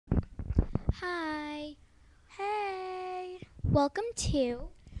Hi, Hey! welcome to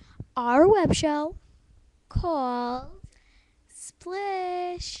our web show called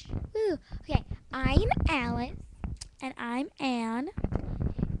Splish! Woo. Okay, I'm Alice And I'm Anne.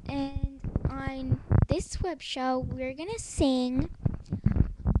 and on this web show we're gonna sing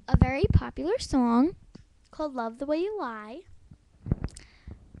a very popular song. Called Love the Way You Lie.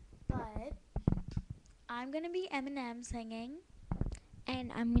 But I'm gonna be Eminem singing.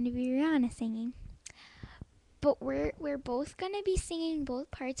 And I'm gonna be Rihanna singing. But we're both gonna be singing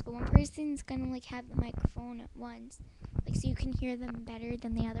both parts, but one person's gonna have the microphone at once. So you can hear them better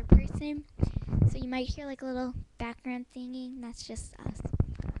than the other person. So you might hear a little background singing. That's just us.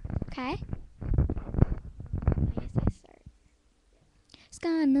 Okay? I guess I start. Just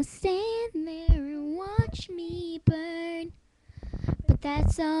gonna stand there and watch me burn. But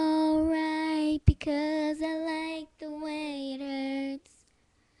that's alright because I like the way it hurts.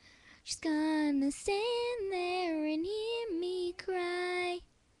 She's gonna stand there and hear me cry.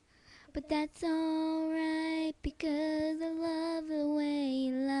 But that's alright because I love the way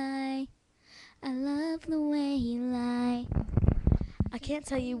you lie. I love the way you lie. I can't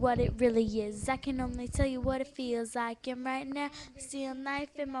tell you what it really is. I can only tell you what it feels like. And right now, steel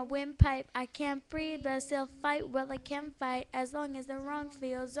knife in my windpipe. I can't breathe, but I still fight. Well, I can fight as long as the wrong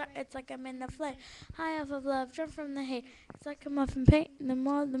feels right. It's like I'm in the flame, high off of love, drunk from the hate. It's like I'm off in pain. The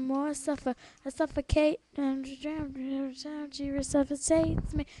more I suffer, I suffocate. And she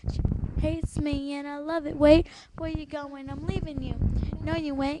resuscitates me. She hates me, and I love it. Wait, where you going? I'm leaving you. No,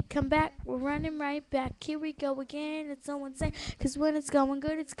 you ain't. Come back. We're running right back. Here we go again. It's so insane. Cause when it's going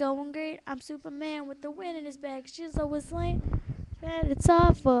good, it's going great. I'm Superman with the wind in his back. She's always late. Man, it's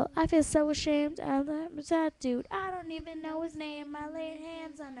awful. I feel so ashamed. I love that dude. I don't even know his name. I laid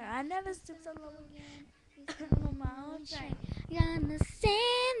hands on her. I never stooped so low again. On my own train. Gonna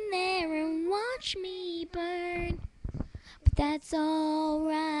stand there and watch me burn. But that's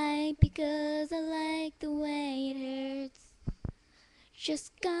alright because I like the way it hurts.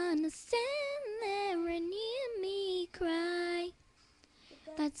 Just gonna stand there and hear me cry.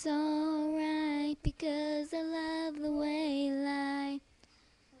 That's alright because I love the way you lie.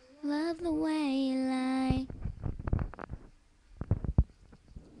 Love the way you lie.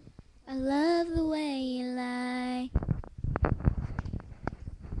 I love the way you lie.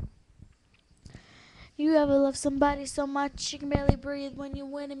 You ever love somebody so much you can barely breathe when you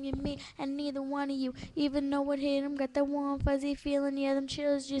with him, you me, and neither one of you even know what hit him. Got that warm, fuzzy feeling, yeah, them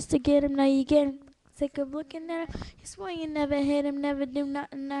chills just to get him. Now you get him. Sick of looking at him. You swore you never hit him, never do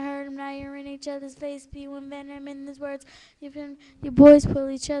nothing to hurt him. Now you're in each other's face, spewing venom in his words. You boys pull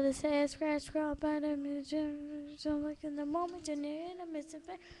each other's hair, scratch, scrawl, bite him. So like in the moment you're near him, it's a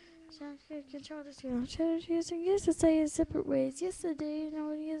control this girl. Used to say in separate ways. Yesterday,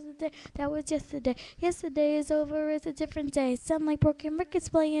 yesterday, that was yesterday. Yesterday is over, it's a different day. Sound like broken records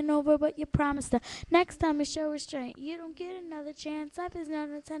playing over, but you promised her. Next time you show restraint. You don't get another chance. Life is no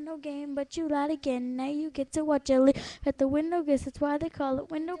Nintendo game, but you lied again. Now you get to watch it leave at the window. Guess that's why they call it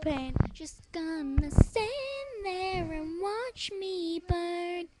window pane. Just gonna stand there and watch me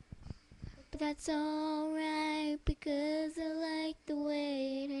burn. But that's alright because I like the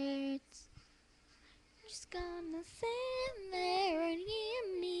way it hurts. Just gonna stand there and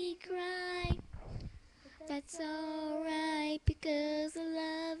hear me cry. That's alright because I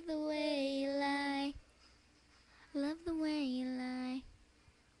love the way you lie. Love the way you lie.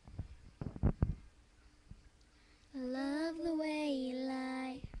 I love the way you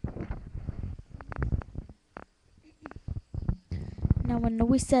lie. Now I know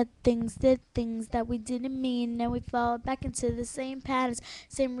we said things, did things that we didn't mean. Now we fall back into the same patterns,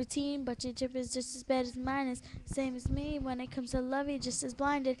 same routine, but your trip is just as bad as mine is. Same as me, when it comes to love, you're just as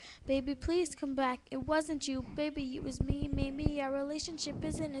blinded. Baby, please come back. It wasn't you, baby, it was me. Maybe our relationship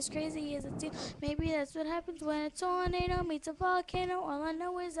isn't as crazy as it seems. Maybe that's what happens when a tornado meets a volcano. All I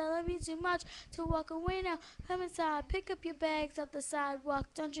know is I love you too much to walk away now. Come inside, pick up your bags off the sidewalk.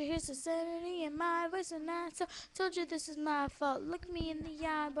 Don't you hear sincerity in my voice when I told you this is my fault? Look me in the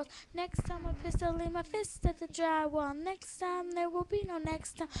eyeball. Next time a pistol in my fist at the drywall. Next time there will be no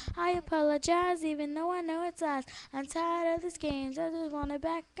next time. I apologize even though I know it's lies. I'm tired of these games. I just want it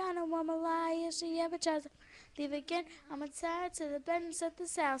back. I don't want to lie if she ever tries to leave again. I'm tired to the bed and set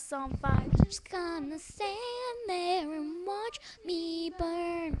this house on fire. Just gonna stand there and watch me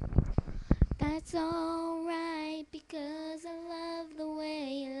burn. That's alright because I love the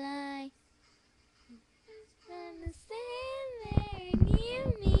way you lie. Just gonna stand there and hear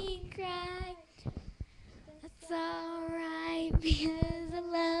me cry. That's alright because I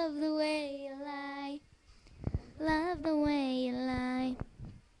love the way you lie. Love the way you lie.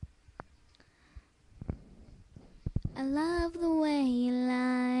 I love the way you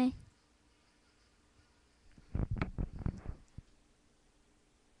lie.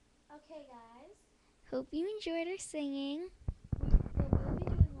 Okay, guys. Hope you enjoyed our singing. We'll be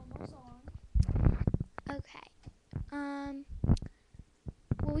doing one more song. Okay.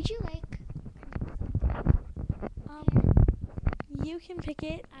 What would you like? You can pick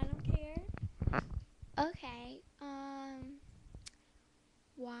it. I don't care. Okay.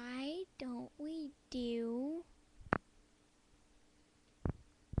 Why don't we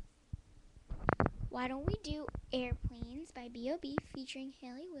do Airplanes by B.O.B. featuring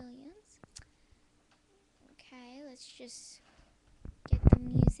Haley Williams? Okay, let's just get the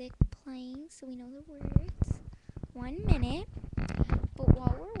music playing so we know the words. 1 minute. But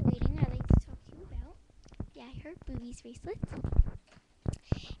while we're waiting, I'd like to talk to you about her boobies bracelets.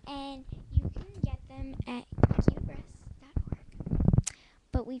 And you can get them at cutebreasts.org.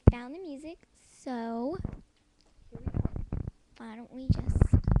 But we found the music, so Here we go. why don't we just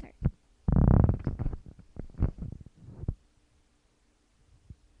start?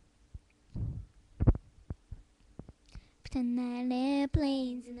 Pretend that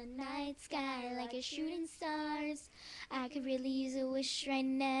airplanes in the night sky like a shooting stars. I could really use a wish right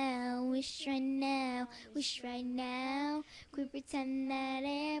now, wish right now, wish right now. Could pretend that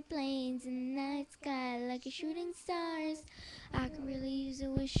airplanes in the night sky like a shooting stars. I could really use a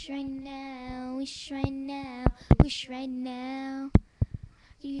wish right now, wish right now, wish right now.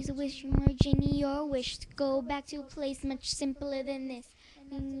 Use a wish from Virginia or a wish to go back to a place much simpler than this.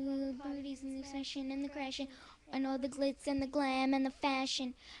 And the parties and the fashion and the crashing, and all the glitz and the glam and the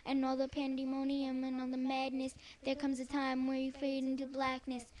fashion, and all the pandemonium and all the madness. There comes a time where you fade into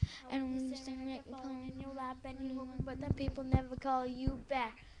blackness, and only you stand right In your lap and you hoping, but then people never call you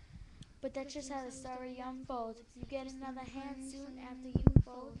back. But that's just how the story unfolds. You get another hand soon after you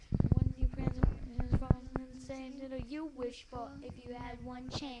fold. When you transform saying that you wish for if you had one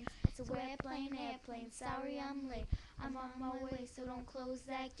chance. So airplane, sorry I'm late. I'm on my way, so don't close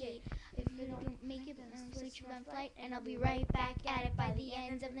that gate. If you don't make it, then I'll switch my flight, and I'll be right back at it by the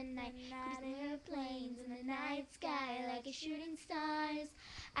end of the night. Cause airplanes in the night sky like a shooting stars.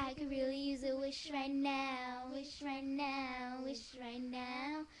 I could really use a wish right now, wish right now, wish right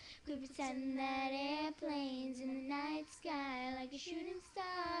now. Could pretend that airplanes in the night sky like a shooting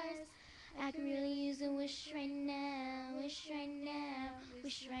stars. I could really use a wish right now, wish right now,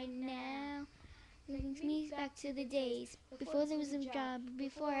 wish right now. Brings me back to the days before there was a job,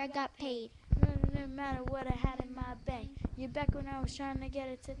 before I got paid. No matter what I had in my bank. You're back when I was trying to get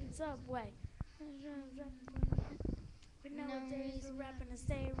a tip in Subway. But nowadays we're rapping to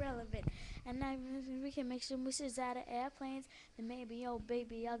stay relevant. And now we can make some wishes out of airplanes. Then maybe, oh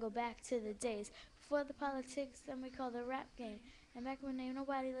baby, I'll go back to the days before the politics then we call the rap game. And back when ain't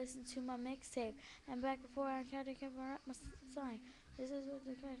nobody listened to my mixtape. And back before I tried to cover up my sign. This is what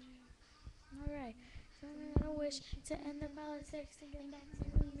the question. Alright. So I'm gonna wish to end the politics and get back to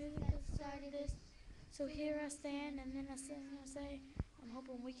the music that started this. So here I stand and then I say I'm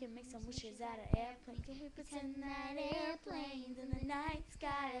hoping we can make some wishes out of airplanes. Can we pretend that airplanes in the night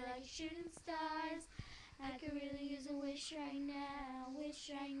sky like shooting stars? I could really use a wish right now, wish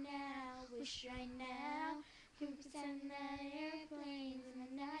right now, wish right now. Can we pretend that airplanes in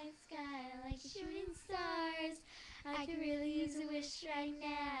the night sky like shooting stars? I could really use a wish right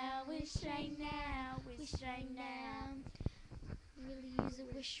now, wish right now, wish right now. Really use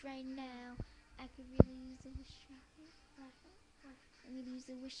a wish right now. I could really use a wish right now. I could use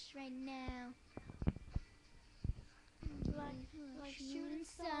a wish right now. Like shooting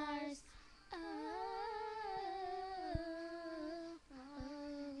stars.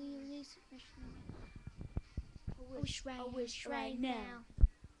 A wish right now.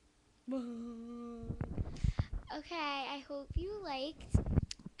 Okay, I hope you liked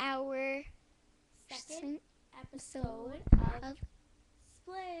our Second episode of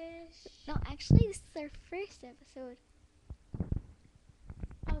Splish. No, actually, this is our first episode.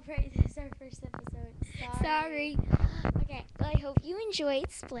 Oh, right, this is our first episode. Sorry. Okay, well, I hope you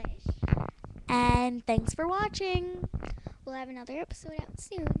enjoyed Splish. And thanks for watching. We'll have another episode out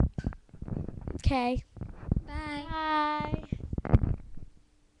soon. Okay. Bye. Bye.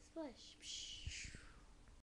 Splish.